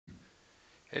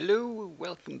Hello,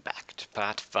 welcome back to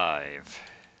part 5.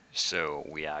 So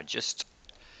we are just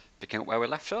picking up where we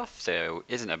left off. There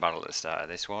isn't a battle at the start of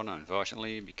this one,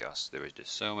 unfortunately, because there was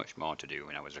just so much more to do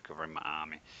when I was recovering my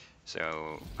army.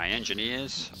 So my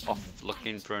engineers off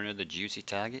looking for another juicy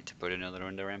target to put another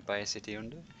under Empire City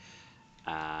under,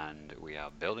 and we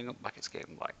are building up back at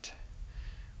Skavenblight.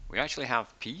 We actually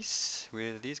have peace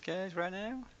with these guys right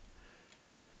now.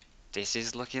 This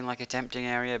is looking like a tempting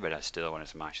area, but I still want to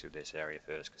smash through this area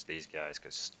first because these guys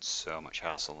cause so much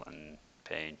hassle and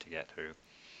pain to get through.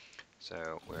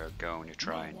 So we're going to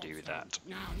try and do that.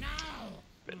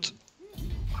 But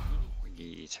we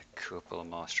need a couple of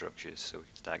more structures so we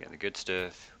can start getting the good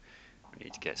stuff. We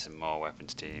need to get some more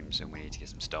weapons teams and we need to get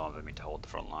some storm vermin to hold the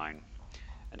front line.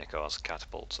 And of course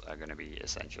catapults are going to be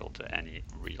essential to any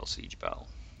real siege battle.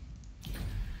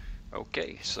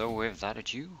 Okay, so with that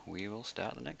adieu, we will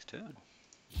start the next turn.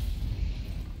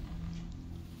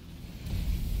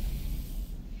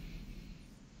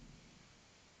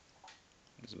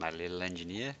 This is my little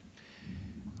engineer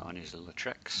on his little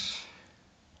tricks.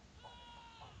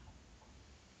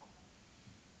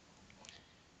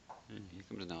 And here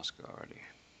comes the Norsk already.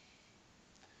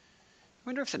 I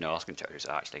wonder if the Northern territories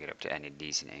actually get up to any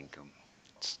decent income.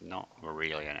 It's not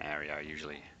really an area I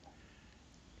usually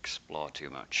explore too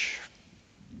much.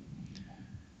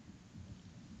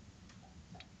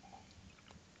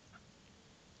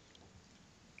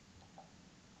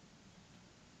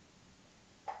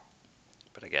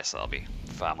 But I guess that'll be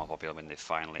far more popular when they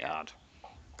finally add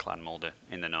Clan Mulder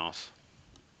in the north.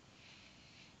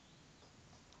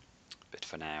 But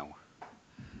for now,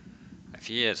 if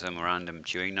you hear some random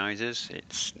chewing noises,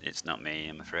 it's not me,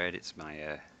 I'm afraid. It's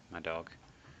my my dog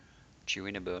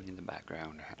chewing a bone in the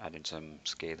background, adding some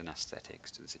scathing aesthetics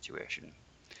to the situation.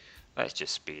 Let's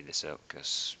just speed this up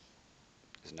because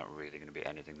there's not really going to be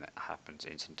anything that happens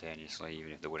instantaneously.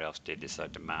 Even if the Wood Elves did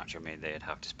decide to march on me, they'd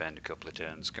have to spend a couple of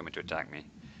turns coming to attack me.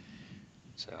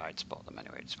 So I'd spot them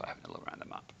anyway, just by having a look around the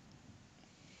map.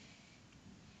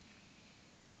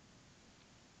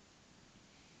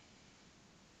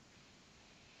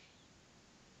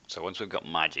 So once we've got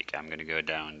magic, I'm going to go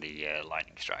down the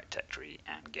lightning strike tech tree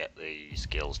and get the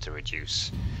skills to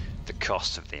reduce the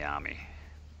cost of the army.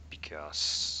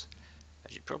 Because,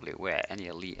 as you're probably aware, any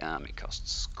elite army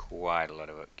costs quite a lot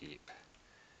of upkeep.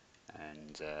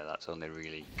 And that's only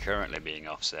really currently being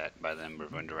offset by the number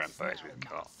of under empires we've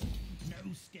got.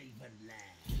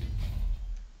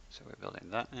 So we're building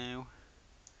that now.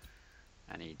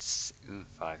 I need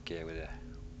 5k with a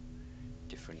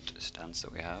different stance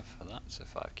that we have for that, so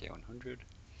 5k 100.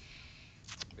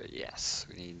 But yes,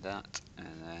 we need that,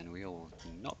 and then we'll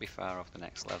not be far off the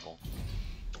next level.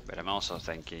 But I'm also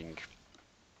thinking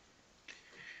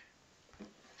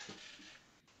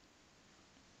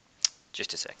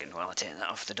just a second while I take that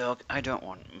off the dog. I don't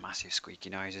want massive squeaky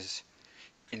noises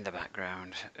in the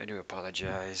background. I do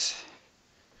apologise.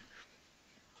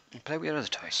 And play with your other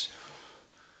toys.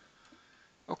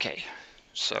 Okay,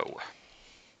 so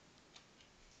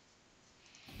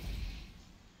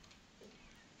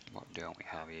what don't we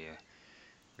have here?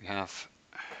 We have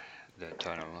the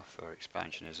tunnel for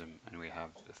expansionism and we have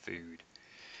the food.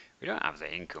 We don't have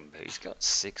the income, but he's got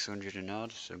 600 and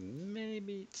odd, so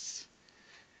maybe it's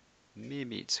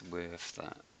worth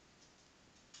that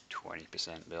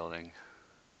 20% building.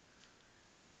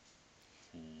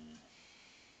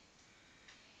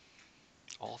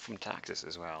 All from taxes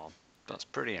as well. That's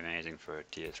pretty amazing for a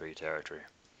tier 3 territory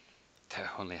that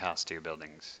only has 2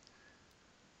 buildings.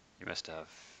 You must have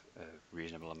a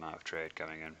reasonable amount of trade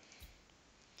coming in.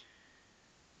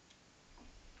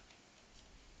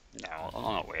 No,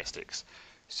 I'll not waste it.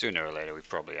 Sooner or later we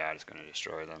probably are just going to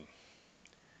destroy them.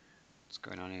 What's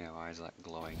going on here? Why is that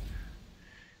glowing?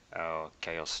 Oh,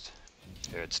 chaos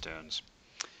herdstones.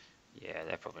 Yeah,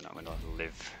 they're probably not going to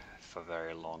live for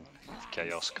very long if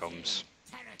chaos comes.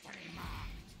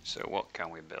 So what can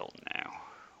we build now?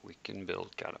 We can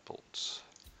build catapults.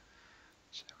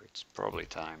 So it's probably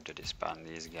time to disband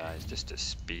these guys just to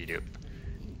speed up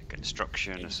the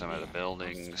construction of some of the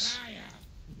buildings.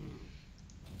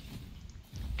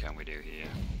 What can we do here?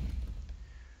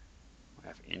 We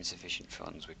have insufficient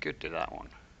funds. We could do that one.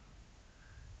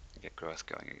 Get growth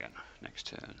going again next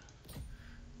turn.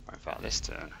 Or in fact this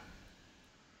turn.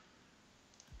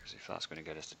 Because if that's going to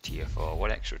get us to tier 4,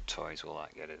 what extra toys will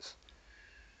that get us?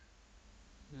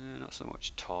 Not so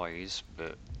much toys,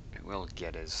 but it will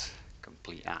get us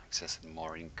complete access and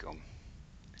more income.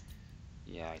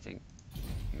 Yeah, I think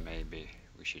maybe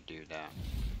we should do that.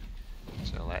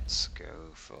 So let's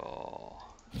go for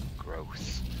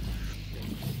growth.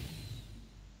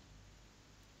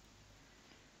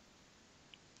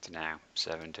 So now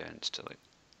 7 turns till it.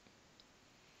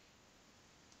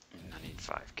 And I need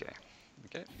 5k.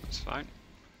 Okay, that's fine.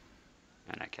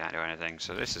 And I can't do anything.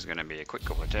 So this is going to be a quick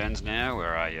couple of turns now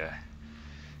where I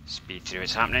speed through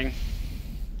what's happening.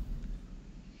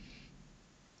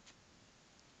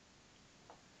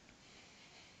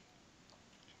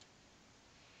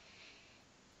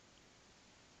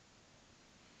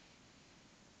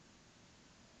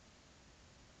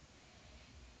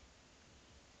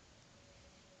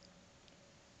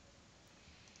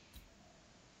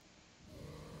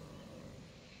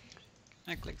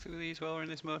 Can I click through these while we're in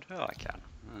this mode? Oh, I can.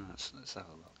 Let's have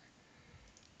a look.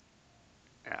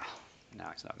 Yeah, now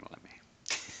it's not going to let me.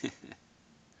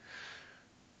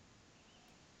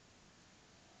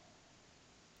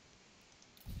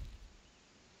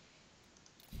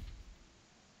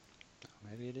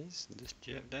 Maybe it is. Just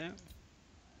jerked out.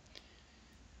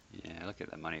 Yeah, look at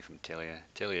the money from Tilia.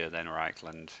 Tilia, then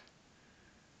Reichland,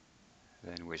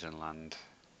 then Wizenland.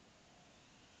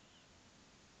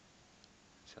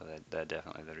 So they're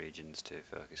definitely the regions to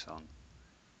focus on.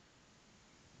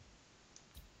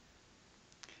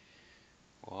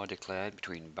 War declared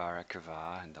between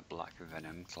Barakavar and the Black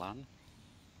Venom clan.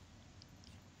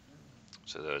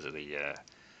 So those are the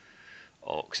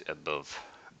orcs above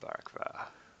Barakavar,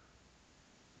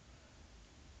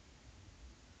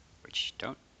 which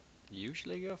don't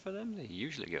usually go for them. They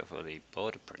usually go for the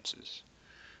border princes.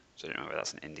 So I don't know whether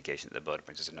that's an indication that the border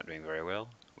princes are not doing very well.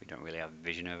 We don't really have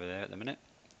vision over there at the minute.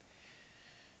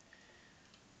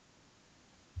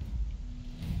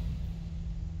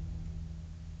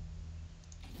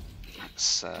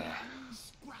 Let's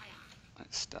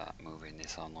start moving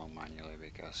this along manually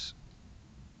because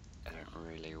I don't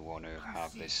really want to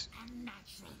have this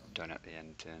done at the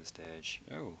end turn stage.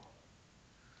 Oh,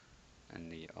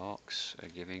 and the orcs are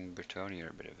giving Bretonia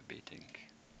a bit of a beating.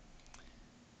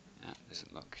 That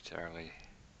doesn't look terribly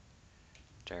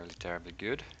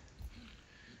good.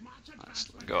 Let's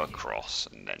go across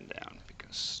and then down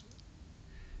because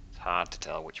it's hard to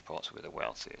tell which ports were the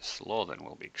wealthiest. Lothen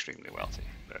will be extremely wealthy,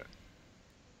 but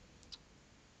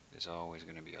there's always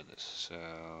going to be others. So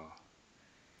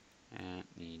it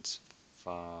needs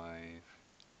 5.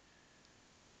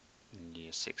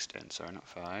 Yeah, 6 turns, sorry, not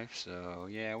 5. So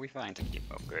yeah, we find to keep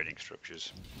upgrading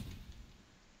structures.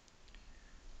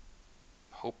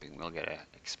 Hoping we'll get an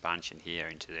expansion here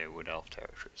into the Wood Elf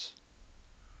territories.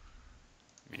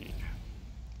 I mean,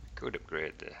 we could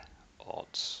upgrade the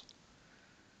odds,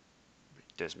 but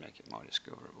it does make it more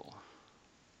discoverable.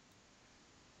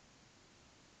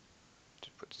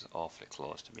 Just puts us awfully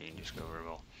close to being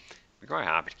discoverable. We're quite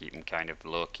happy to keep them kind of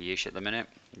low-key-ish at the minute.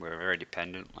 We're very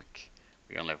dependent, like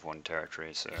we only have one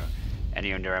territory, so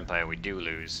any under empire we do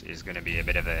lose is going to be a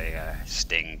bit of a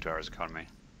sting to our economy.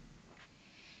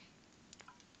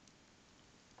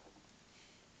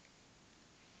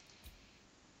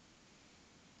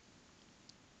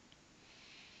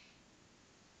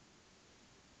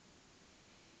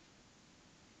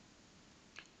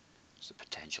 What's the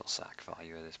potential sack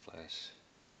value of this place?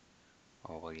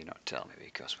 Or will you not tell me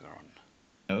because we're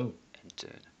on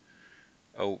intern?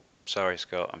 Oh, sorry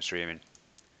Scott, I'm streaming.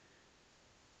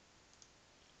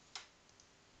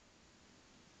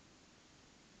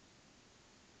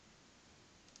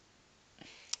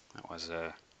 That was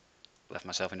left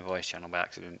myself in the voice channel by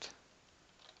accident.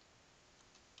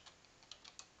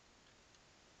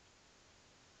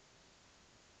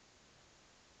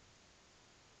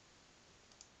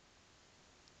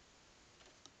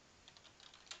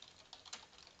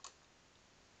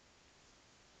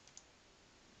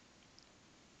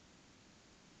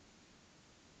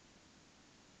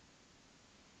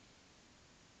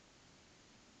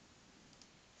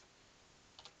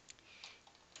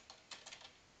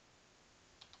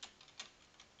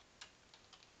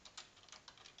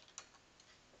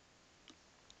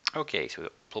 Okay, so we've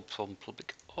got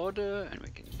public order and we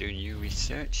can do new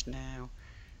research now.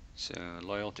 So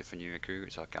loyalty for new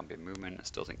recruits or campaign movement. I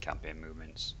still think campaign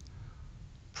movements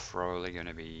probably going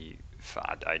to be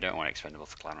fad. I don't want expendable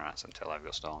for clan rats until I've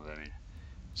got storm vermin.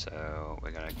 So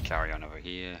we're going to carry on over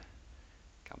here.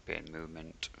 Campaign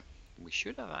movement. We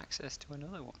should have access to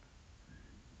another one.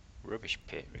 Rubbish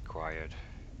pit required.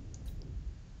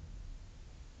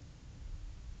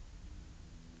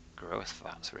 Growth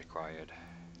vats required.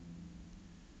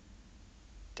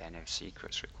 Den of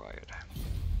secrets required.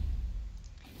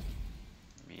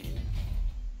 Mean.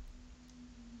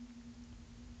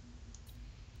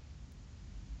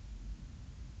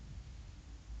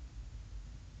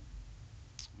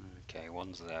 Okay,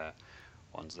 one's there,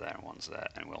 and one's there,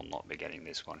 and we'll not be getting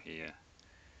this one here.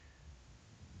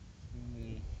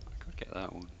 I could get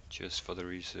that one just for the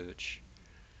research.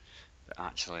 But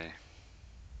actually,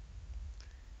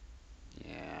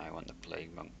 yeah, I want the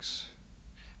Plague Monks.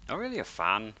 Not really a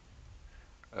fan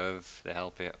of the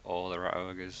Hellpit or the Rat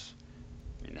Ogres.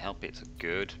 I mean, the Hellpits are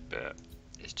good, but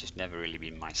it's just never really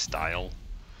been my style.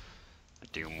 A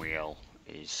Doom Wheel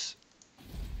is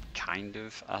kind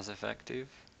of as effective.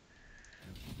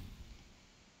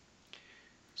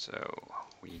 So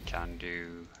we can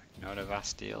do not a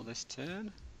vast deal this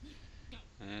turn.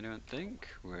 I don't think.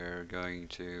 We're going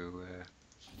to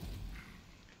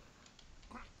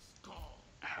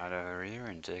head over here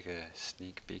and take a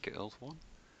sneak peek at Ulth 1.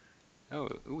 Oh,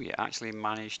 ooh, he actually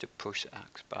managed to push the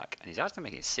axe back, and he's actually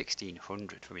making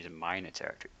 1600 from his minor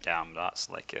territory. Damn, that's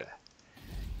like a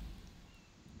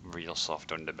real soft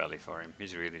underbelly for him.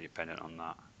 He's really dependent on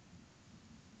that.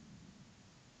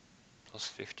 Plus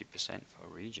 50% for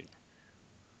region.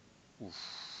 Oof.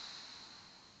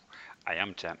 I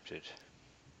am tempted.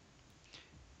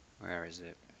 Where is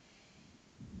it?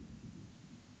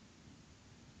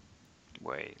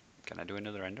 Wait, can I do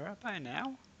another Ender Empire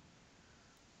now?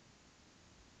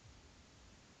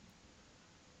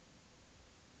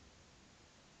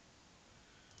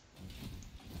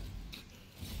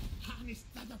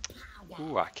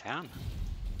 Ooh, I can.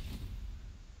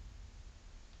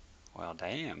 Well,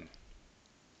 damn.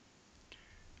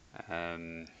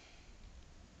 I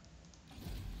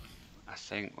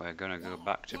think we're gonna go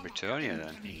back to Britannia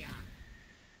then.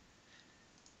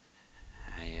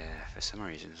 For some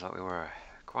reason, thought we were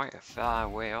quite a far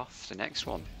way off the next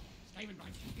one. But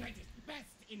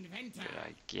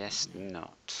I guess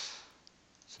not.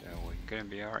 So we're gonna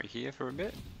be alright here for a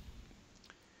bit.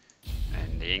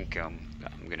 And the income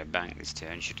that I'm gonna bank this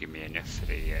turn should give me enough for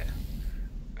the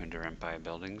Under Empire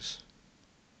buildings.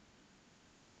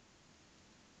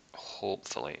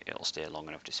 Hopefully it'll stay long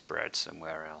enough to spread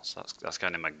somewhere else. That's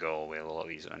kind of my goal with a lot of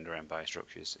these Under Empire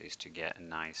structures, is to get a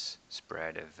nice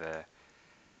spread of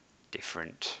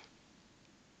different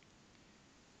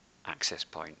access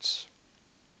points.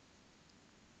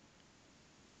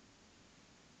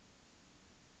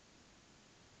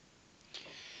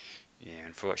 Yeah,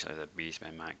 unfortunately the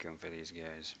Beastmen might come for these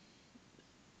guys,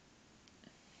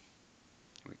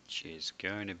 which is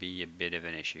going to be a bit of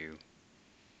an issue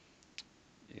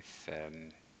if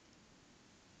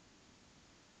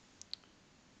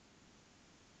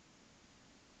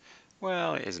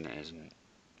well, it isn't,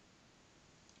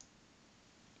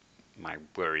 My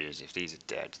worry is if these are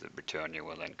dead, that Britannia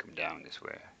will then come down this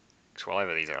way. Because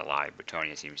while these are alive,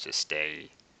 Britannia seems to stay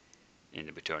in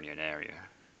the Britannian area.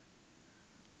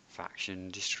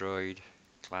 Faction destroyed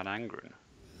Clan Angren.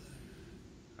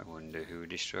 I wonder who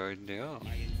destroyed the Orcs.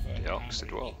 The Orcs, the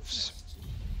Dwarfs.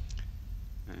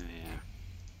 Yeah.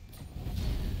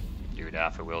 You would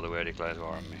half a will the way declares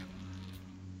war on me.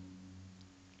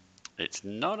 It's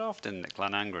not often that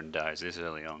Clan Angren dies this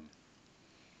early on.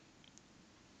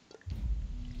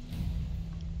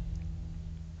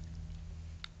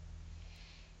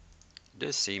 It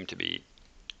does seem to be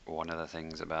one of the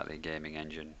things about the gaming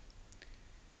engine.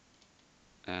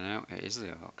 No, it is the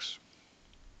Orcs.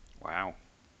 Wow.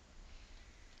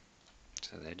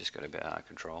 So they just got a bit out of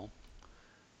control.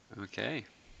 Okay.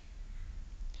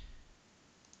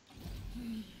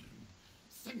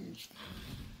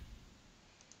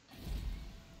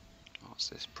 What's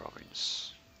this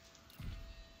province?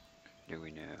 Do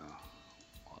we know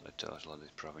what the total of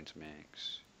this province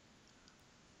makes?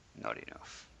 Not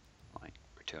enough. Like,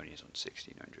 Britannia's on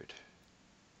 1600.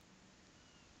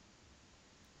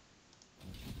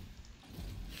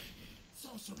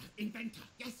 Sorcerer, inventor,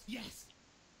 yes, yes.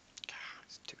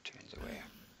 It's 2 turns away.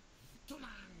 To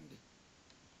land.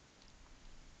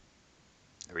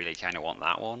 I really kind of want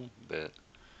that one, but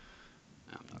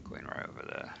I'm not going right over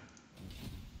there.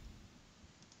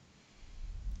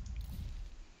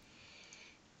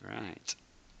 Right.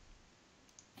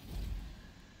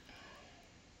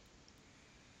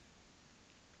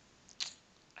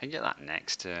 I can get that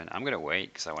next turn. I'm going to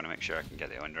wait because I want to make sure I can get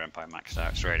the Under Empire maxed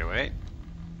out straight away.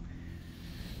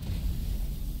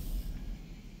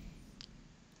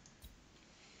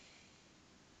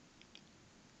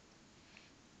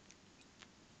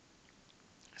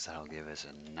 So that'll give us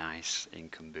a nice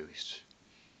income boost.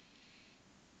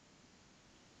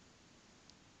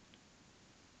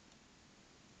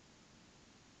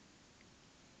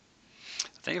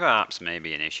 I think perhaps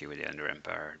maybe an issue with the Under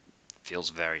Empire, feels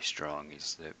very strong,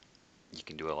 is that you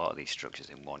can do a lot of these structures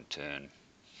in one turn.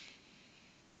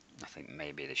 I think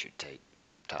maybe they should take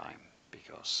time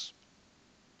because,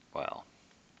 well,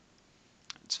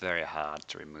 it's very hard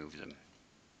to remove them.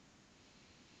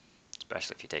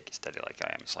 Especially if you take it steady like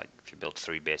I am. It's like if you build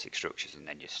 3 basic structures and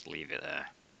then just leave it there.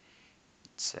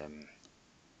 It's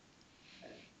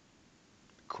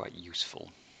quite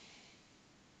useful.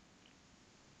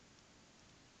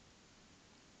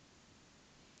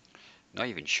 Not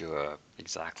even sure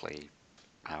exactly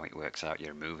how it works out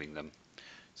you're moving them,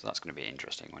 so that's going to be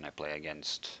interesting when I play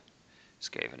against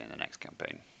Skaven in the next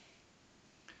campaign.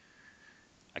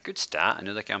 I could start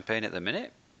another campaign at the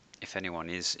minute. If anyone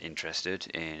is interested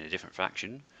in a different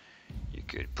faction, you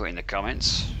could put in the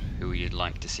comments who you'd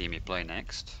like to see me play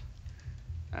next.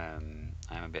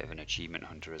 I'm a bit of an achievement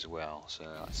hunter as well, so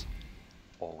that's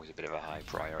always a bit of a high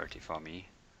priority for me.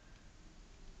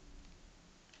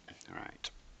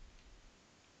 Alright.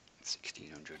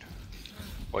 1600.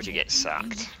 Or you get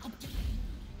sacked.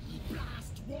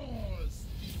 Blast walls.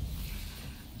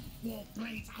 Warp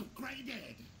blades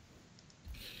upgraded.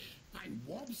 And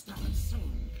warp starts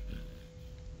soon.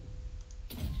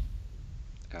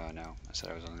 Oh no, I said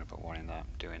I was only going to put one in that.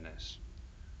 I'm doing this.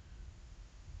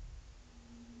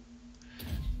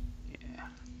 Yeah.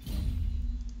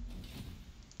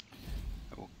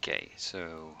 Okay,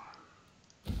 so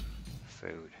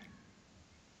food.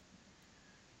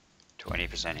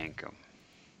 20% income.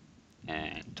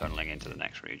 And tunneling into the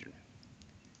next region.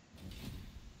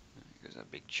 There's a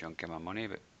big chunk of my money,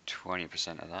 but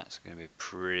 20% of that's going to be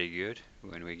pretty good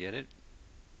when we get it.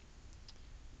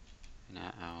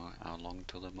 Now, how long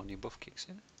till the money buff kicks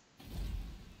in?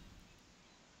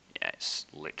 Yeah, it's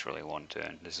literally one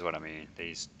turn. This is what I mean.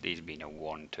 These being a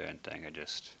one turn thing are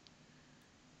just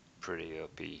pretty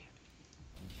OP.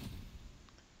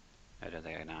 I don't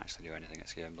think I can actually do anything at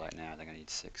skavenblight now. I think I need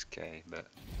 6k, but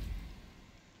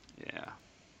yeah.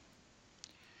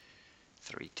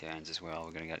 3 turns as well.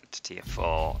 We're going to get to tier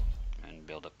 4 and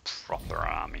build a proper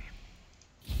army.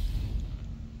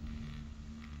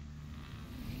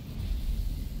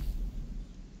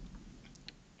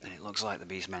 And it looks like the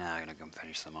beastmen are going to come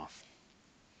finish them off.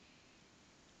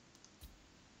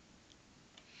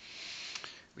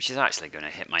 Which is actually going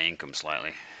to hit my income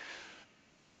slightly.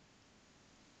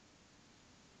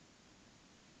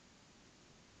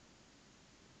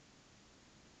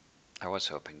 I was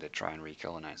hoping to try and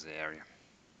recolonize the area.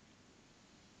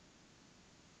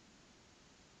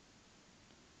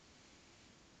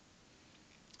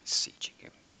 Sieging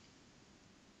him.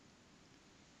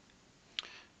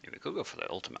 Yeah, we could go for the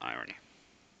ultimate irony.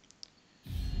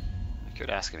 I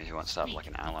could ask him if he wants to have like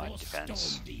an allied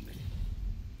defense.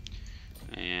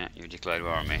 Yeah, you declared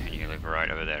war on me and you live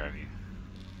right over there, have you?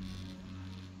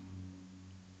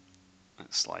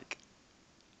 That's like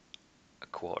a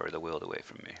quarter of the world away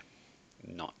from me.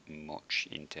 Not much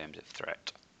in terms of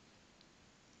threat.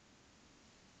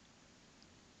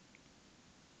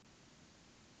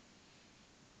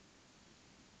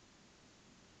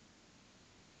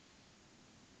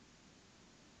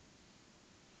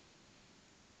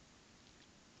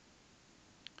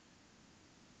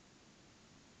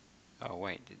 Oh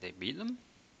wait, did they beat them?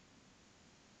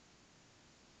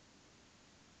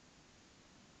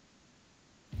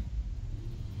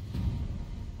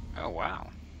 Oh wow.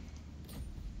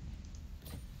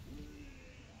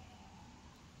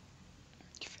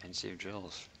 Defensive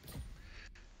drills.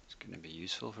 It's going to be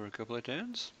useful for a couple of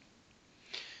turns.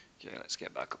 Okay, let's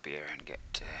get back up here and get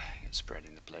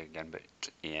spreading the plague again. But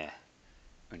yeah,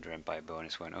 Under Empire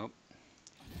bonus went up,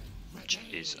 which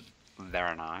is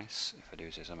very nice, if I do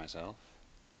say so myself.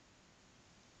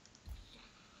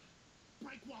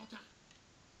 Breakwater.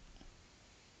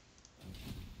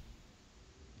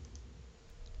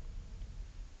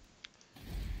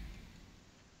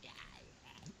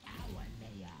 Our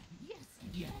layer. Yes,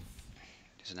 yes.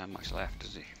 Doesn't have much left,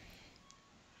 does he?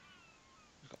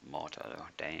 He's got mortar though,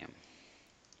 damn.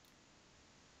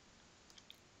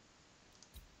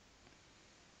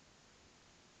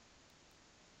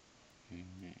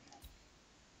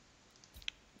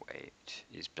 Wait,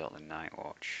 he's built a night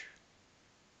watch.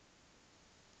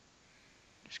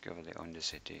 Discover the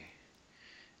Undercity.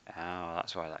 Oh,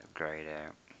 that's why that greyed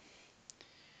out.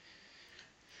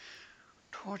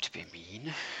 Don't want to be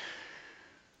mean.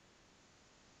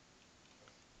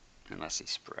 Unless he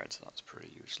spreads, that's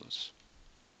pretty useless.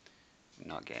 I'm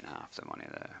not getting half the money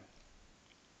there.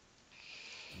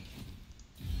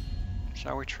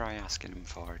 Shall we try asking him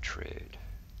for a trade?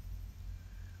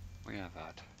 We have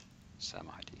had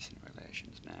semi-decent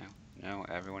relations now. No,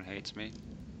 everyone hates me.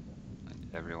 Like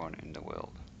everyone in the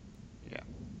world. Yeah.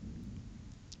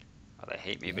 Well, they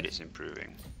hate me, but it's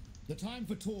improving. The time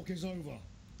for talk is over.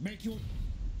 Make your...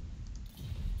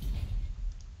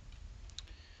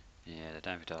 Yeah, the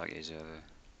time for talk is over.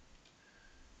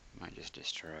 Might just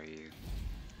destroy you.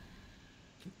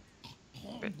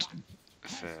 But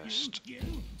first, we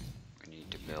need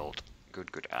to build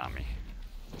good army.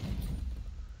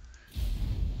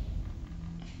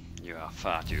 You are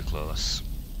far too close.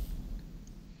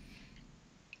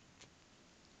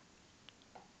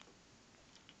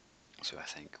 So I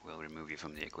think we'll remove you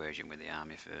from the equation with the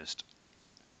army first.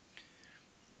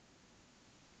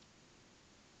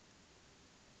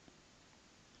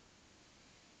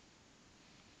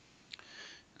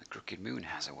 The Crooked Moon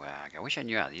has a wag. I wish I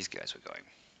knew how these guys were going.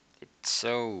 It's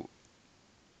so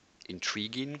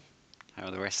intriguing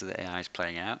how the rest of the AI is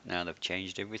playing out. Now they've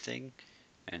changed everything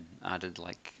and added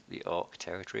like the Orc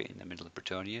territory in the middle of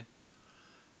Bretonia.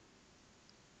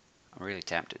 I'm really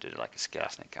tempted to do like a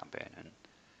Scarsnet campaign and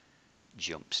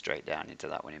jump straight down into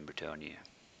that one in Bretonia,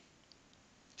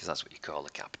 because that's what you call the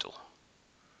capital.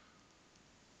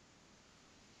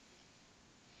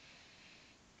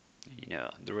 You know,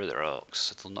 the other orcs,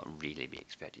 so they'll not really be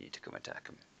expecting you to come attack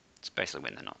them, especially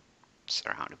when they're not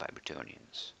surrounded by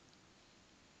Bretonians.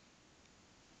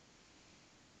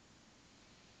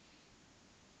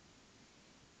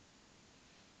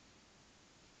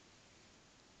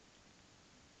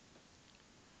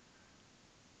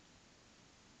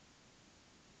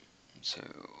 So,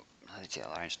 the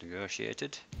alliance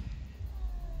negotiated.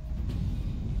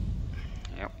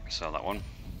 Yep, we saw that one.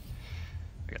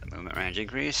 We got the movement range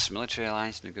increase. Military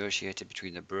alliance negotiated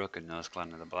between the Broken Nose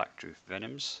clan and the Blacktooth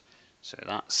Venoms. So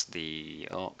that's the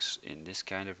orcs in this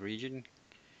kind of region.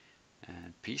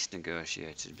 And peace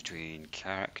negotiated between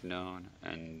Karak Known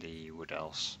and the Wood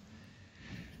Elves.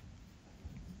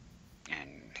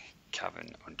 And Cavern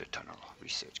Under Tunnel.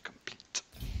 Research complete.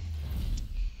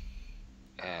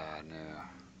 No.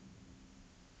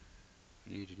 I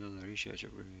need another research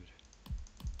upgrade.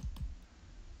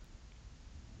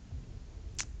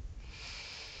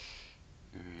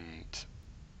 Right.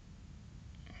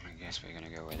 I guess we're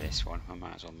going to go with this one. I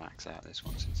might as well max out this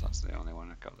one since that's the only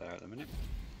one I've got there at the minute.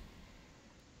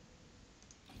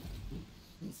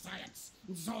 Science,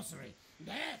 sorcery,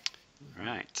 death.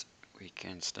 Right. We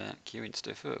can start queuing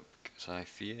stuff up because I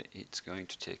fear it's going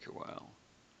to take a while.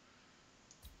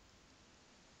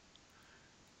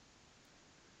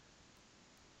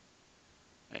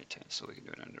 So we can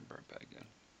do it under Burbank again.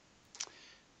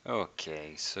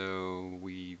 Okay, so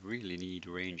we really need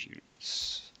range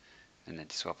units, and then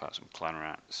to swap out some clan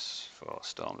rats for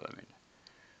storm vermin.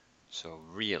 So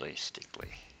realistically,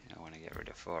 I want to get rid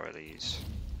of 4 of these.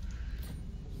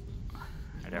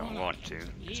 I don't want to,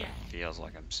 because it feels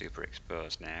like I'm super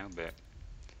exposed now, but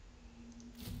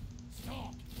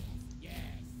Stop. Yes.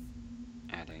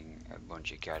 adding a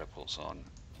bunch of catapults on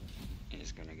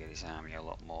is going to get his army a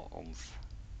lot more oomph.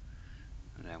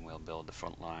 And then we'll build the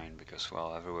front line because,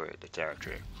 well, everywhere at the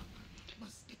territory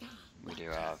we do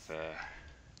have the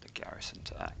garrison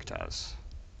to act as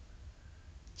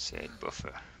said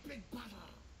buffer.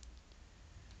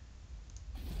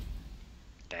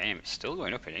 Damn, it's still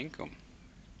going up in income.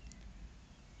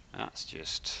 That's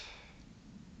just...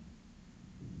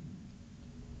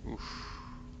 oof.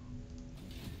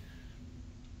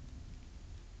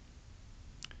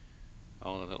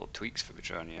 All the little tweaks for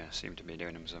Petronia seem to be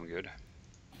doing them some good.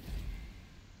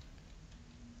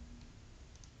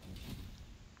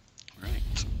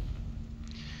 Right.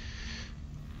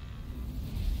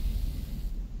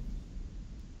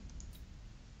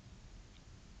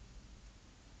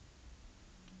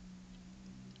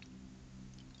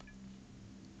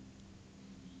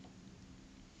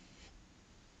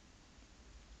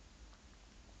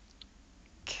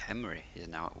 Khemri is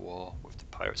now at war with the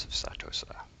pirates of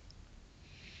Satosa.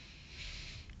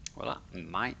 Well, that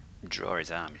might draw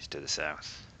his armies to the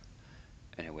south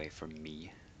and away from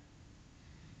me.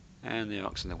 And the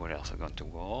Orcs and the Wood Elves have gone to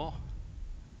war.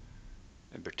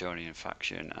 The Bretonian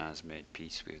faction has made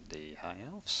peace with the High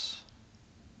Elves.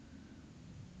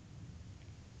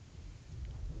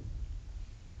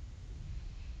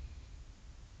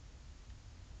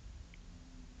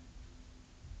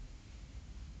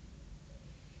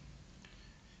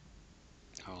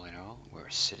 All in all, we're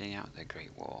sitting out the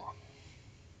Great War.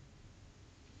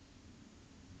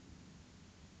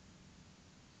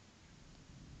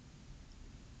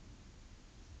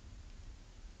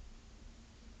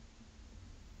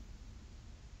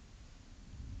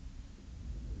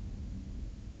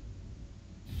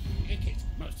 Ikit,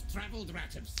 most travelled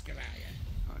rat of Skavalia.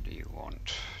 What do you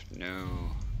want?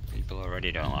 No, people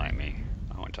already don't like me.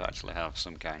 I want to actually have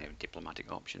some kind of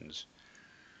diplomatic options.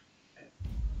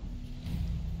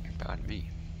 Pardon me.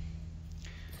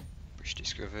 British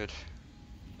discovered.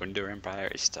 Under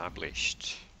Empire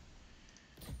established.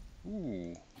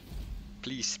 Ooh.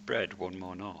 Please spread one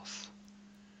more north.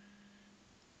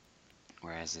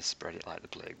 Whereas this spread it like the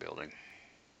plague building.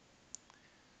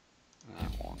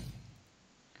 That one.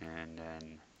 And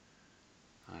then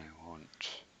I want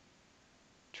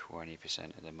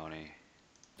 20% of the money.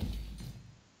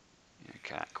 I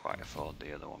can't quite afford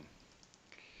the other one.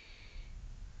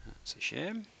 That's a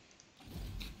shame.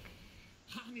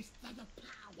 Harness to the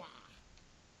power.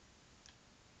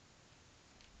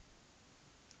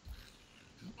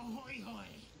 Ahoy, hoy.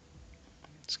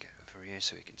 Let's get over here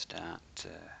so we can start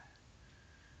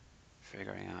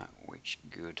figuring out which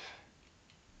good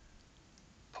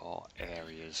port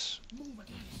areas Move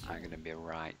against are going to be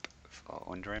ripe for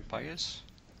under empires.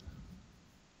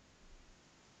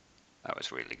 That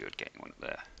was really good getting one up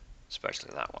there,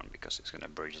 especially that one, because it's going to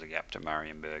bridge the gap to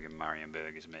Marienburg, and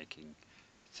Marienburg is making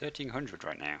 1300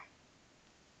 right now.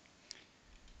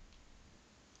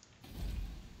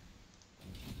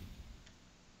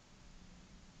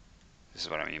 This is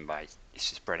what I mean by it's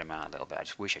just spread them out a little bit. I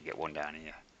just wish I'd get one down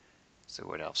here. So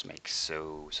what else makes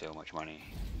so much money?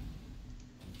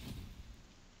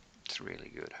 It's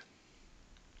really good.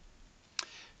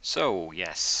 So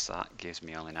yes, that gives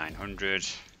me only 900.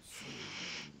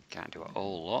 Can't do a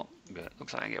whole lot, but it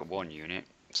looks like I get one unit.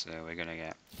 So we're gonna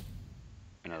get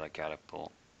another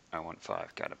catapult. I want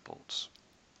 5 catapults.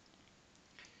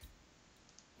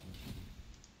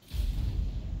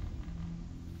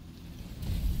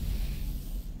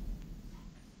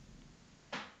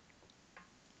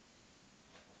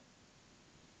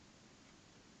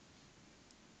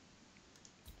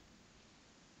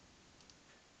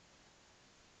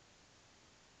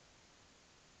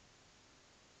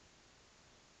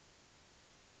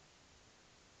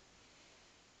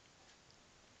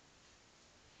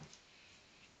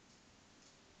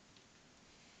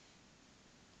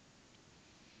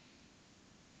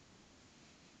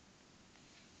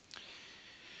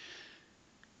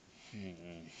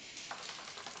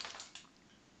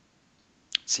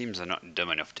 Seems they're not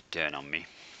dumb enough to turn on me.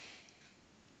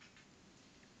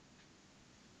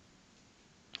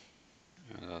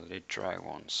 Although they did try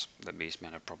once. The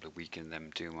beastmen have probably weakened them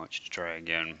too much to try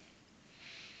again.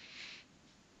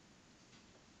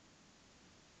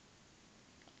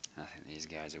 I think these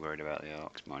guys are worried about the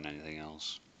orcs more than anything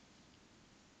else.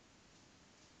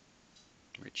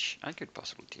 Which I could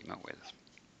possibly team up with.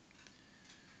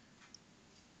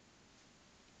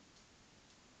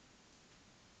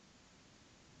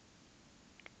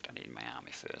 But I need my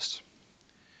army first.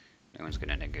 No one's going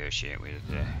to negotiate with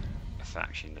a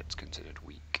faction that's considered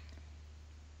weak.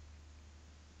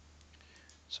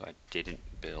 So I didn't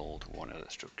build one of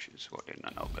the structures. What didn't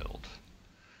I not build?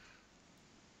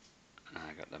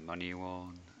 I got the money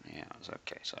one. Yeah, it's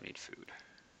okay, so I need food.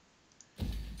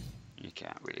 You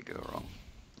can't really go wrong.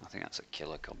 I think that's a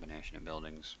killer combination of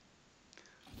buildings.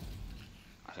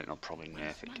 I think they'll probably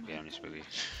nerf it, to be honest with you.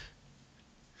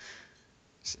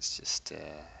 It's just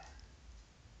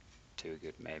too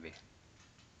good, maybe.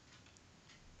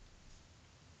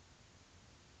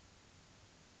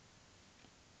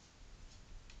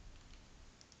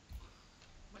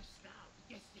 West out.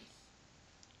 Yes, this.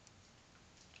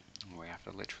 We have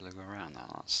to literally go around that.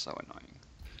 That's so annoying.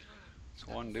 It's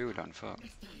one dude on foot.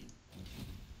 Next time.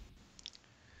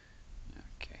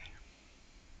 Okay.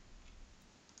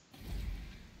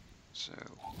 So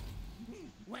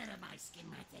Where are my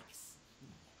schematics?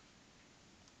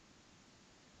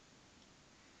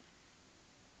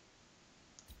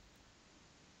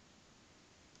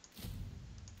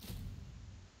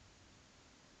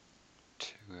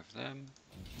 two of them.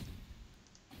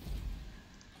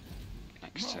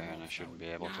 Next turn I should be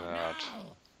able to add...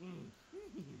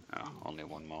 Oh, only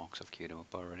one more because I've queued them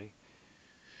up already.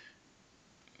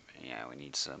 But yeah, we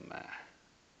need some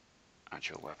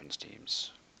actual weapons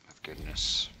teams of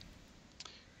goodness.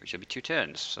 Which will be 2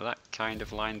 turns, so that kind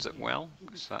of lines up well,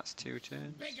 because that's 2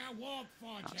 turns. Bigger warp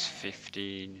That's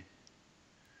 15.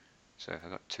 So if I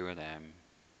got 2 of them,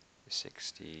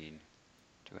 16,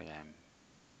 2 of them,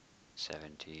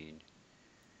 17,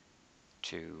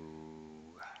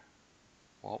 2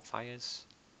 warp fires,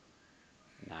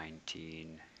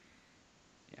 19.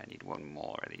 Yeah, I need 1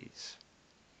 more of these.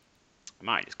 I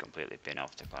might just completely pin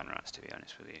off the clan rats, to be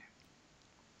honest with you.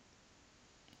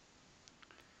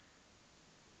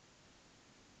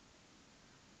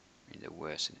 I mean, they're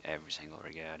worse in every single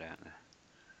regard, aren't they?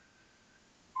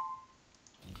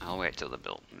 I'll wait till they're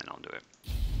built and then I'll do it.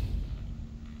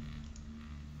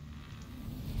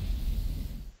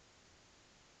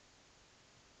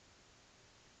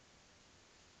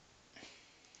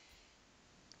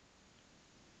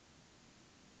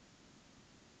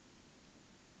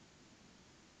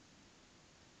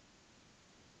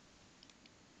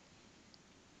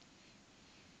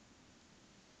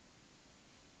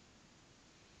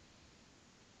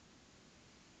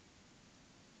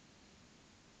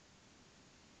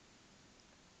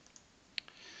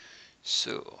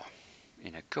 So,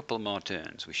 in a couple more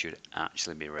turns we should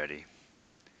actually be ready.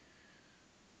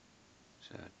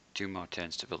 So 2 more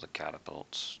turns to build the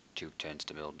catapults, 2 turns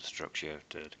to build the structure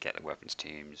to get the weapons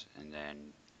teams, and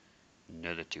then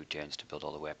another 2 turns to build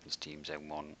all the weapons teams I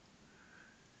want.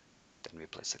 Then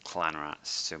replace the clan rats,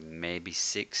 so maybe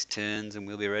 6 turns and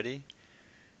we'll be ready.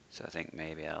 So I think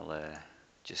maybe I'll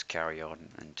just carry on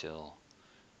until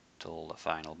the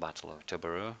final battle of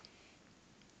Tubero,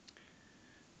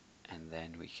 and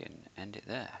then we can end it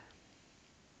there.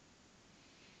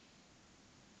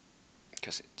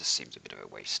 Because it just seems a bit of a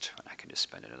waste when I can just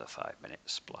spend another 5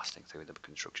 minutes blasting through the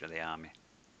construction of the army.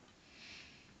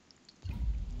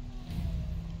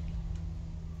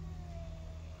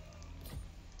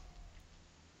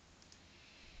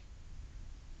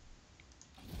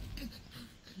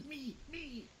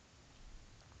 Me.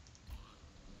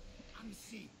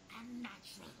 Unseen,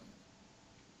 unnatural.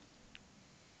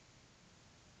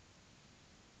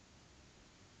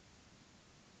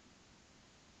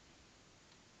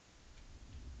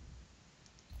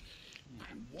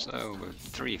 So we're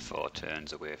 3-4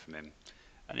 turns away from him,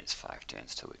 and it's 5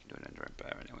 turns till we can do an Under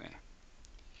Empire anyway.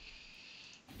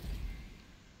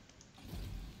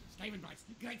 Skavenblight's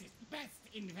greatest, best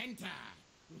inventor.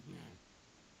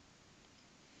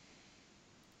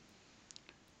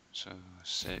 So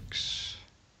 6,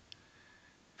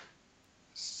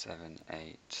 7,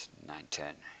 8, 9,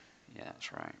 10. Yeah,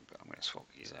 that's right, but I'm going to swap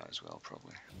these out as well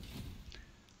probably.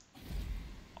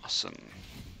 Awesome.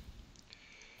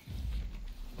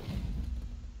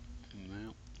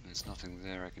 Well, there's nothing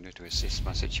there I can do to assist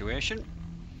my situation.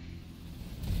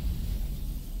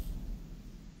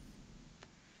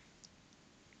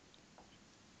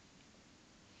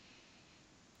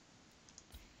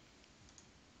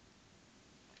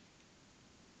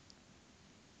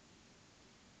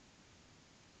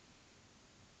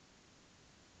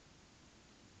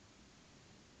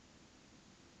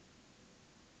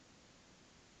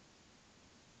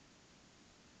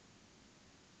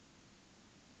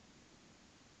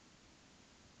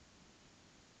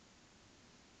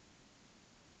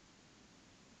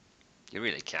 You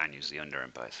really can use the Under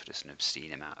Empires for just an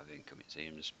obscene amount of income, it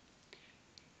seems.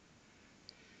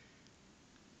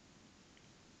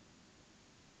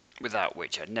 Without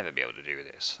which I'd never be able to do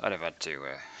this. I'd have had to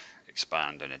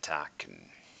expand and attack and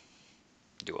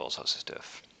do all sorts of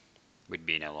stuff. We'd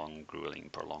be in a long, grueling,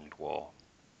 prolonged war,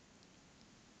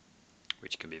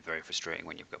 which can be very frustrating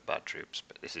when you've got bad troops,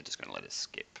 but this is just going to let us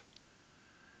skip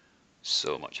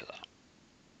so much of that,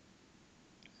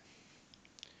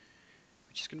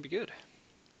 which is going to be good.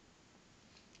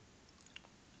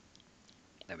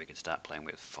 Then we can start playing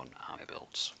with fun army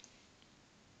builds.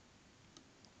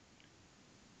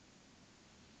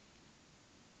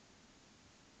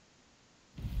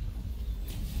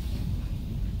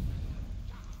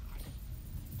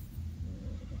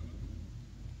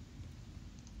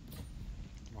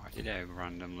 Why did I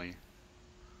randomly?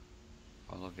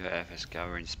 All of your efforts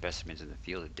gathering specimens in the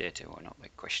field of data were not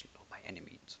questionable by any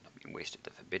means, not being wasted. The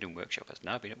Forbidden Workshop has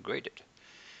now been upgraded.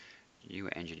 New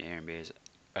engineering bays,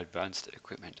 advanced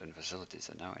equipment and facilities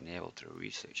are now enabled to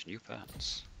research new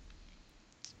parts.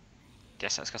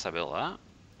 Guess that's because I built that.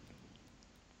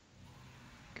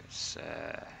 Because,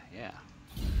 yeah.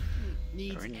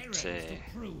 Needs There errands isn't to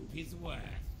prove his worth.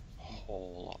 a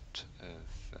whole lot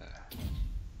of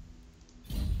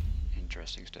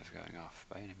interesting stuff going off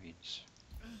by any means.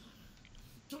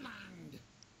 To land.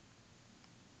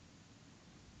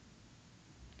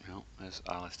 Well, there's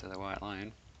Alistair the White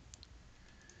Lion.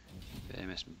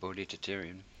 Famous buddy to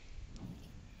Tyrion.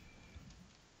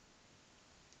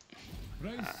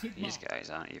 These guys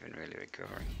aren't even really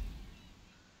recovering.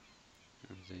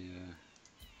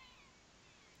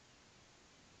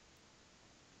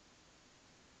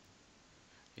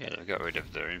 Yeah, they've got rid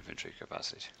of their infantry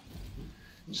capacity,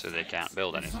 so they can't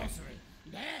build anything.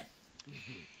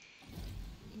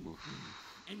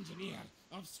 Engineer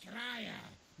of Scryer.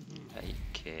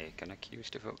 Okay, can I queue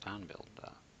stuff up and build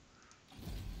that?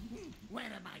 Where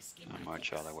are my schematics? And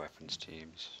watch all the weapons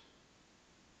teams.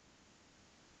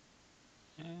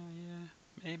 Yeah,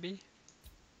 maybe.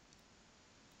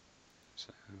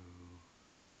 So...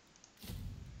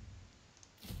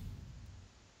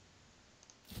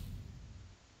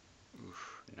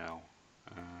 Oof, no.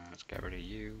 Let's get rid of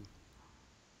you.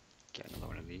 Get another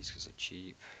one of these because they're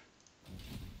cheap.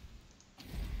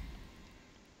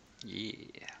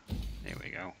 Yeah, there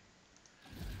we go.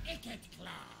 Ikit-Claw.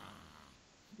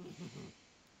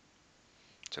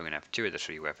 So we're going to have 2 of the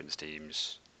 3 weapons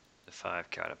teams, the 5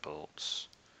 catapults,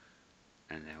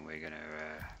 and then we're going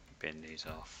to bin these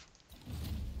off.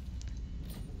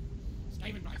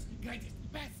 Skavenblight's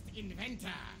greatest, best inventor.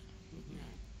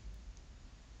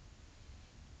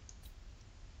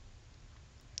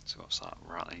 So what's that?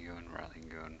 Rattling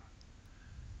gun,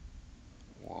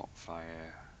 warp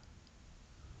fire,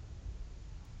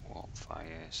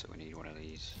 so we need one of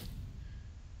these.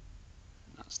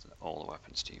 That's all the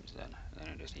weapons teams then. And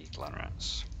then I just need clan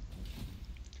rats.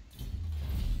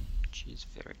 Which is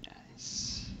very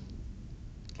nice.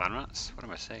 Clan rats? What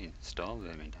am I saying? Storm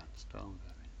vermin, Dan. Storm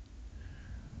vermin.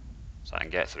 So I can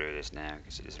get through this now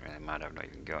because it doesn't really matter, I've not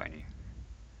even got any.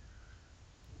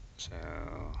 So,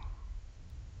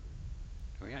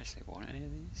 do we actually want any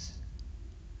of these?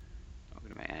 Not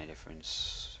going to make any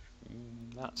difference.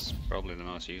 That's probably the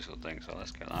most useful thing, so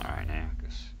let's get that right now,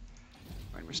 because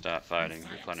when we start fighting,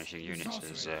 replenishing units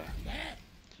is a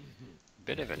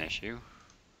bit of an issue.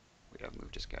 We have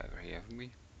moved this guy over here, haven't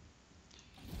we?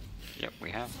 Yep,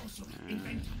 we have.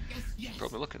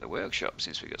 Probably look at the workshop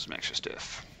since we got some extra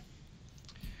stuff.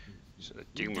 So the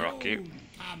Doom Rocket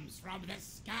comes from the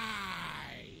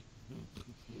sky.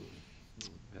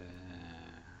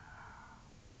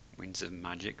 Winds of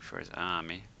Magic for his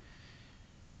army.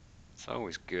 It's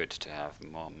always good to have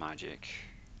more magic.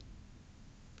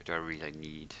 But do I really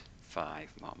need 5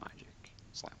 more magic?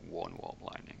 It's like 1 warp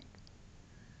lightning.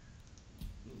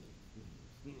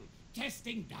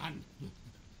 Testing done.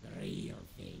 The real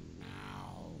thing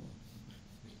now.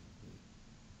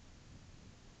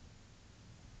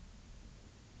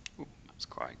 Ooh, that's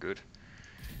quite good.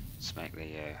 Let's make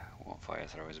the warp fire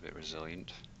throwers a bit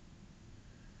resilient.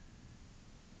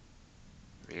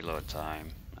 Reload time,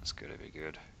 that's gonna be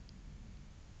good.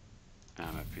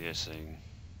 Armor piercing.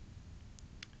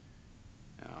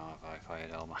 Oh, have I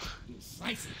fired all my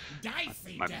Slicey,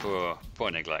 dicey. my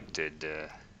poor neglected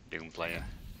Doom player.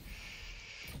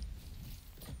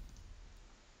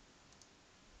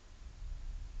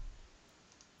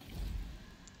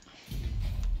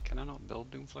 Can I not build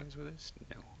Doom flares with this?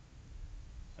 No.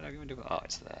 What am I going to do? Oh,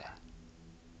 it's there.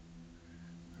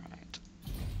 Right.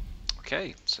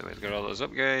 Okay, so we've got all those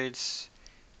upgrades.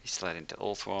 He's slid into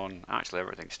Ulthuan. Actually,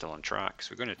 everything's still on track.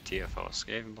 So we're going to tier 4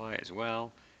 Skavenblight as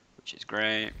well, which is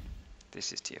great.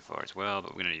 This is tier 4 as well,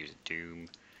 but we're going to use a Doom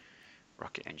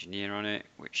Rocket Engineer on it,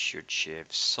 which should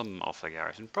shave some off the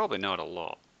garrison. Probably not a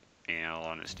lot, in all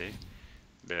honesty,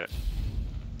 but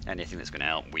anything that's going to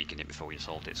help weaken it before we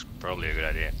assault it's probably a good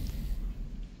idea.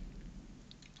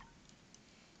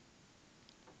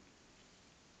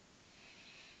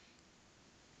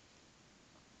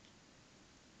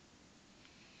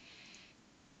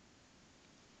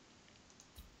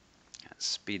 Let's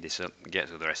speed this up and get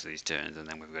through the rest of these turns, and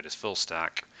then we've got his full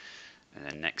stack, and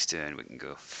then next turn we can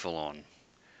go full on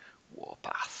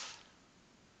Warpath.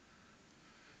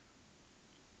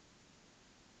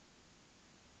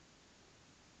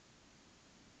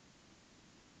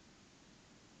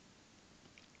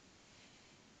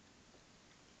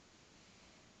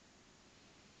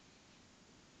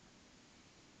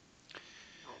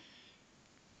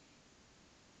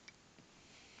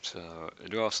 So the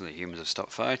dwarves and the humans have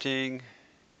stopped fighting.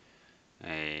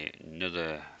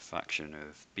 Another faction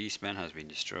of beastmen has been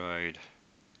destroyed,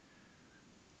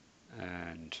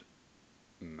 and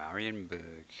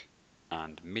Marienburg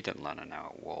and Midland are now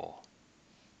at war.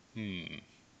 Don't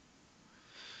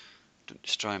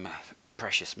destroy my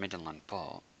precious Midland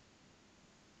port.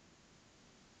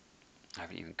 I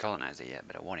haven't even colonized it yet,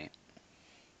 but I want it.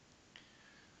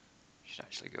 Should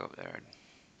actually go up there and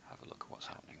have a look at what's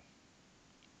happening.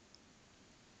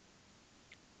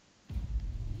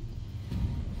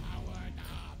 Powered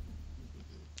up.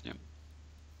 Yep.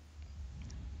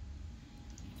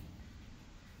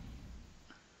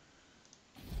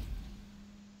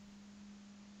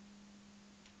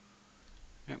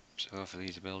 Yep, so for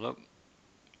these to build up.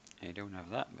 They don't have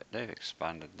that, but they've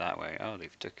expanded that way. Oh,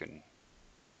 they've taken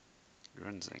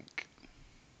Grunzink.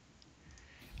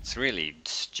 It's really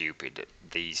stupid that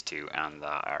these two and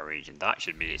that are a region. That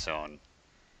should be its own,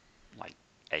 like,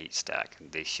 8 stack,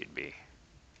 and this should be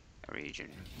a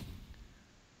region.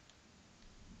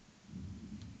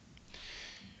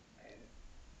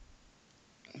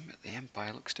 But the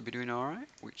Empire looks to be doing alright,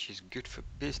 which is good for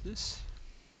business.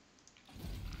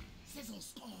 Sizzle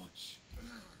scorch.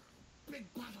 Big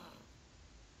butter.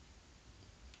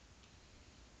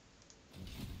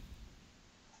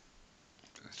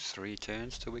 3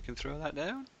 turns till we can throw that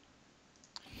down.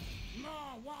 More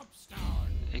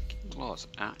warpstone. Ikit-Claw's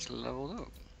actually leveled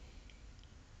up.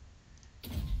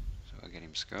 So I get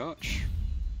him Scorch.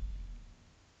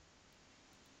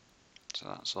 So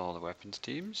that's all the weapons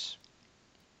teams.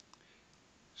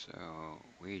 So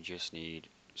we just need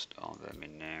Storm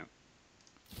Vermin now.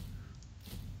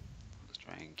 Let's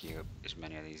try and queue up as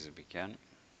many of these as we can.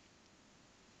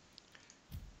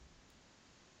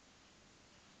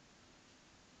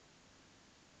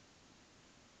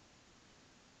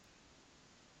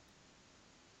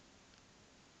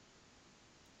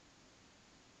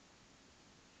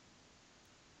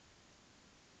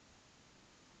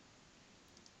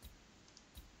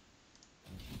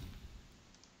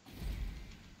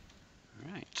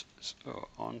 So,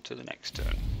 on to the next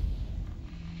turn.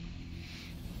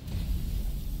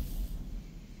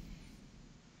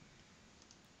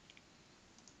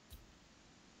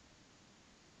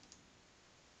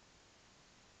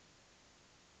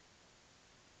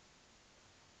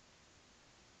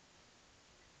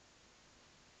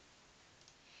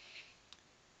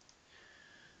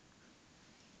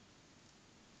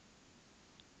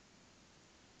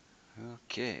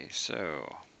 Okay, so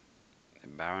the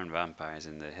Baron vampires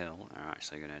in the hill are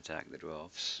actually going to attack the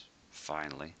dwarves.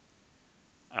 Finally.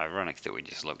 Ironic that we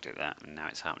just looked at that and now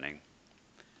it's happening.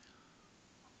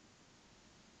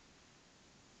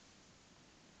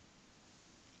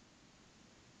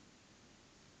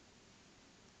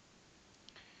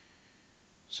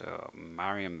 So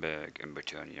Marienburg and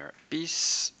Bretonnia are at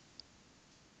peace.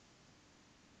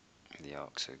 The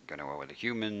orcs are going to war with the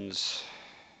humans.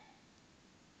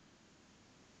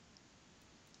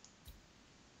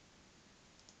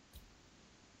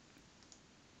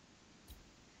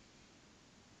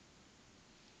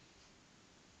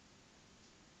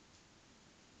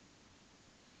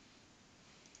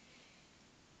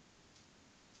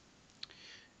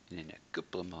 And in a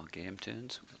couple of more game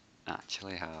turns, we'll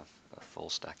actually have a full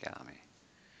stack army.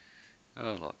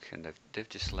 Oh look, and they've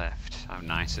just left. How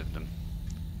nice of them.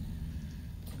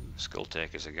 Skull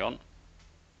takers are gone.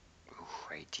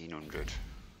 Ooh, 1800.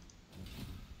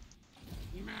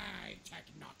 My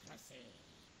technocracy.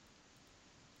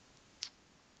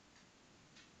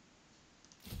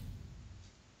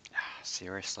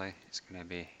 Seriously, it's gonna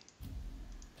be.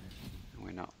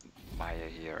 We're not buy a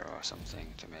hero or something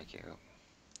to make it up.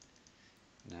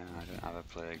 No, I don't have a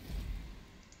plague.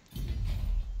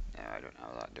 No, I don't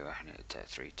have that, do I? I need to take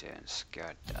 3 turns.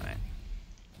 God damn it.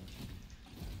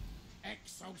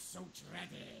 Exosuit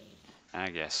ready. I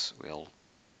guess we'll.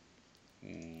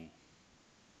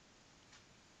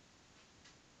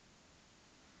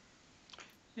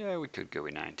 Yeah, we could go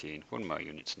with 19. One more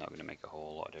unit's not going to make a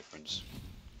whole lot of difference.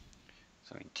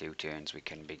 So in 2 turns we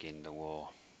can begin the war.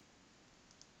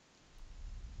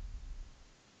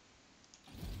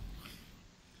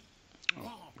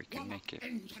 Oh, we can make it.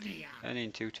 Engineer. And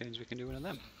in 2 turns we can do one of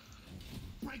them.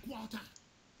 Breakwater.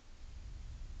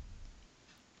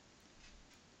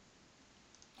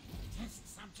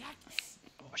 Test subjects.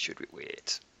 Or should we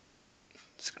wait?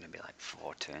 It's going to be like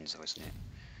 4 turns though, isn't it?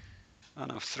 Oh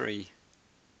no, 3.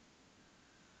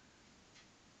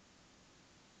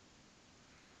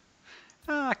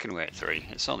 Oh, I can wait 3.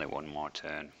 It's only 1 more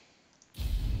turn.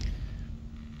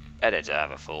 Better to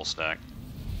have a full stack.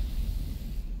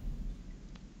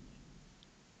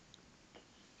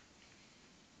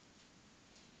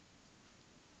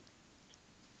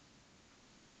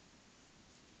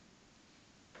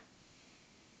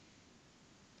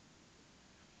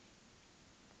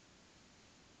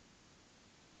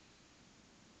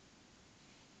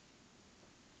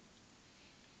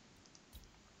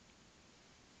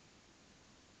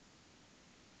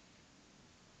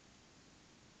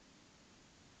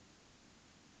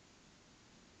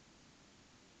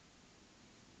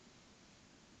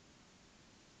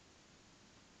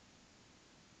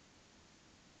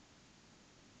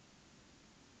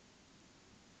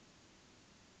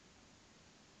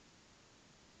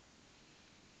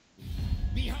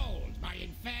 Behold my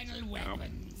infernal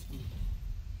weapons.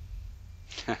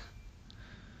 I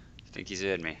think he's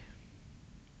heard me.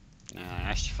 No, I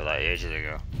asked you for that ages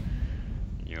ago.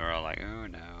 You were all like, oh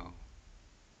no.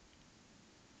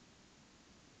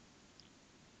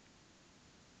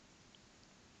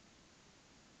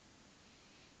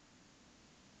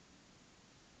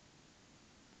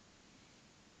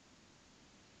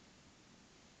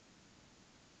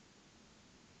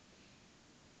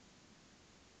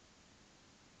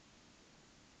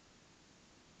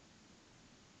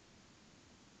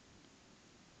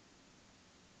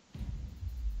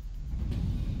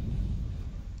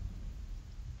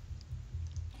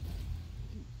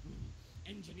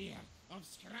 Engineer of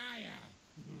Scryer.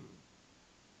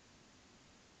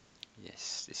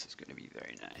 Yes, this is going to be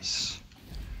very nice.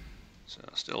 So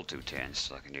still 2 turns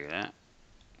till I can do that.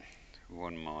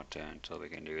 1 more turn till we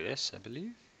can do this, I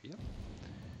believe. Yep.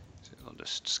 So I'll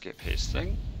just skip his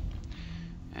thing.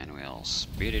 And we'll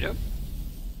speed it up.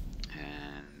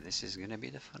 And this is going to be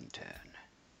the fun turn.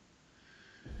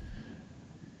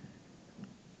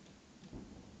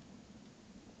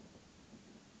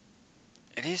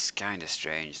 It is kind of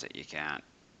strange that you can't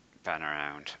pan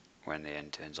around when the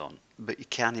end turns on, but you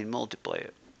can in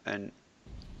multiplayer, and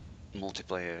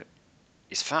multiplayer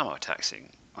is far more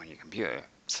taxing on your computer,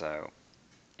 so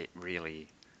it really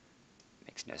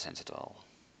makes no sense at all.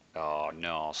 Oh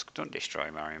no, don't destroy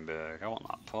Marienburg, I want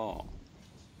that port.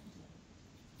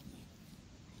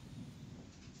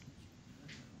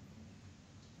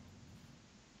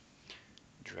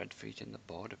 Dreadfeet and the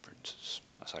Border Princes.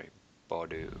 Oh, sorry,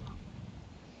 Bordeaux.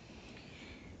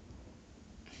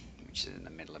 Which is in the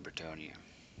middle of Britannia.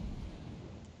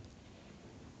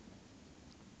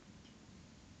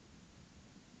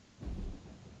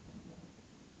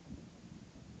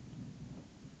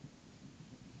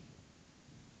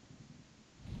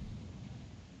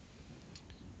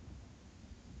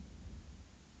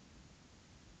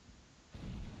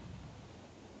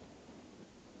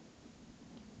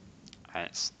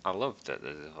 I love that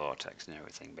there's a vortex and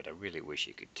everything, but I really wish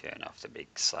you could turn off the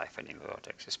big siphoning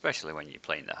vortex, especially when you're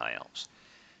playing the high elves,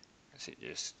 because it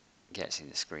just gets in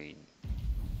the screen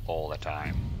all the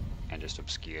time and just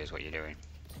obscures what you're doing.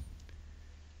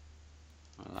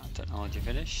 Well, that technology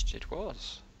finished? It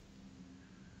was.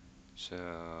 So,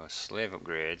 slave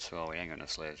upgrades, well we ain't got no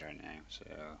slaves right now, so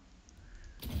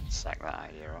sack that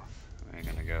idea off. We're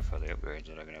going to go for the upgrades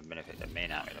that are going to benefit the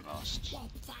main army the most.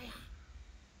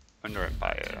 Under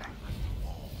Empire.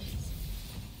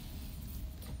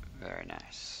 Very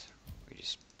nice. We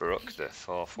just broke the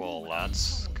fourth wall,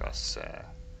 lads, because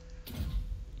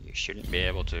you shouldn't be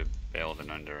able to build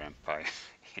an Under Empire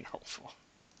in Alt 1.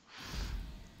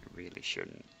 You really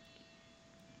shouldn't.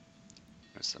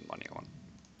 What's the money one?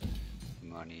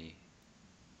 Money,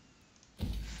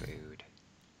 food.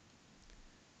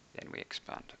 Then we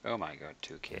expand. Oh my god,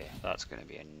 2k. That's going to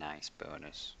be a nice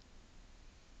bonus.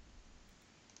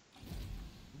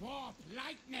 Warp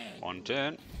lightning. One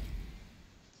turn.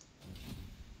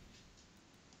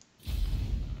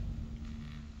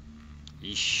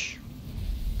 Yeesh.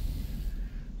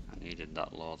 I needed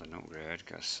that Northern upgrade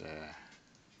because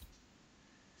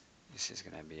this is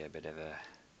going to be a bit of a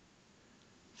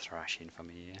thrashing for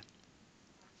me here.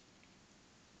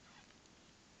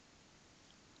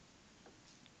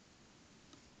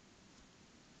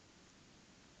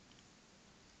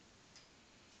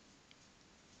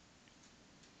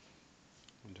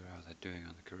 Wonder how they're doing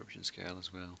on the corruption scale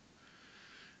as well.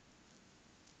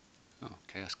 Oh,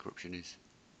 chaos corruption is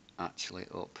actually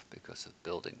up because of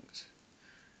buildings,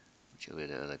 which are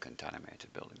the other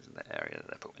contaminated buildings in the area that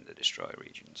they put in the destroy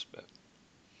regions. But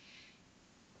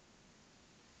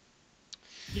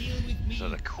Deal with me. so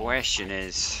the question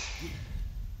is,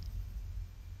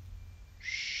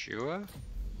 sure,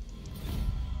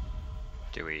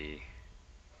 do we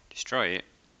destroy it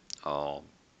or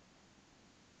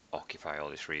occupy all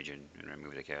this region and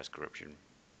remove the chaos corruption?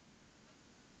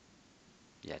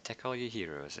 Yeah, take all your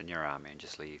heroes and your army and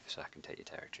just leave so I can take your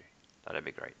territory. That'd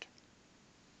be great.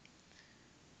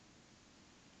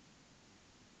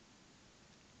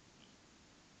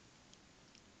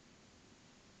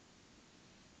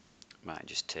 Might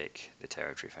just take the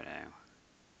territory for now.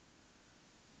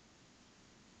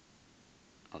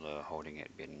 Although holding it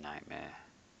would be a nightmare.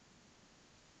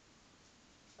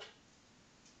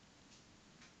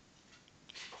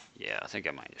 Yeah, I think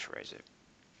I might just raise it.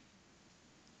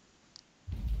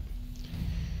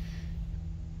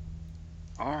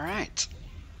 Alright.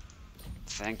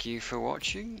 Thank you for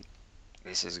watching.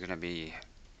 This is going to be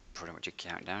pretty much a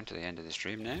countdown to the end of the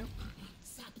stream now.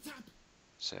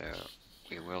 So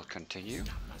we will continue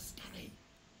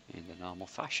in the normal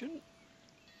fashion.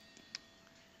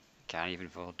 Can't even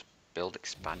afford to build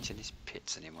expansionist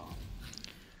pits anymore.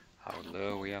 How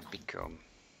low we have become.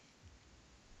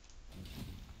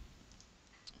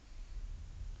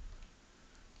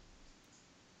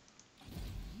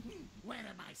 Where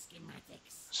are my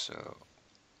schematics? So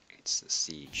it's the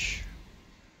siege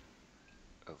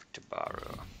of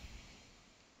Tabaro.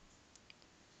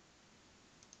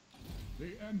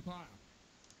 The Empire.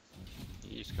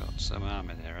 He's got some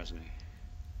army there, hasn't he?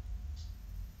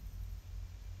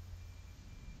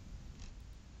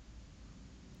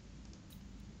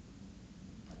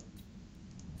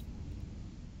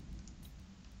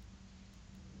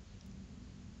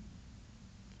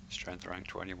 Strength rank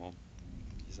 21.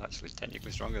 He's actually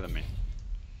technically stronger than me.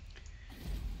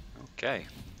 Okay,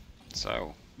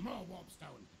 so More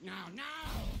warpstone. Now, now.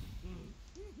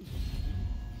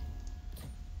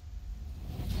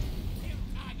 Kill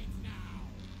targets now.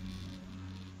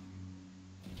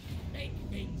 Make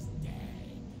things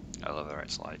dead. I love how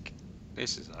it's like,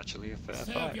 this is actually a fair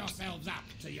Serve fight. yourselves up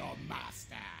to your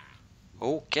master.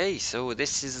 Okay, so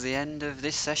this is the end of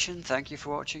this session. Thank you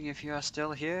for watching if you are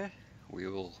still here. We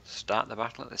will start the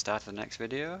battle at the start of the next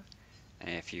video.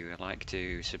 If you would like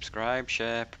to subscribe,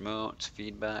 share, promote,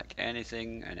 feedback,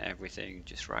 anything and everything,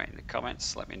 just write in the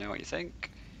comments, let me know what you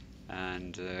think.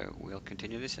 And we'll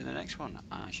continue this in the next one.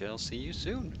 I shall see you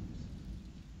soon.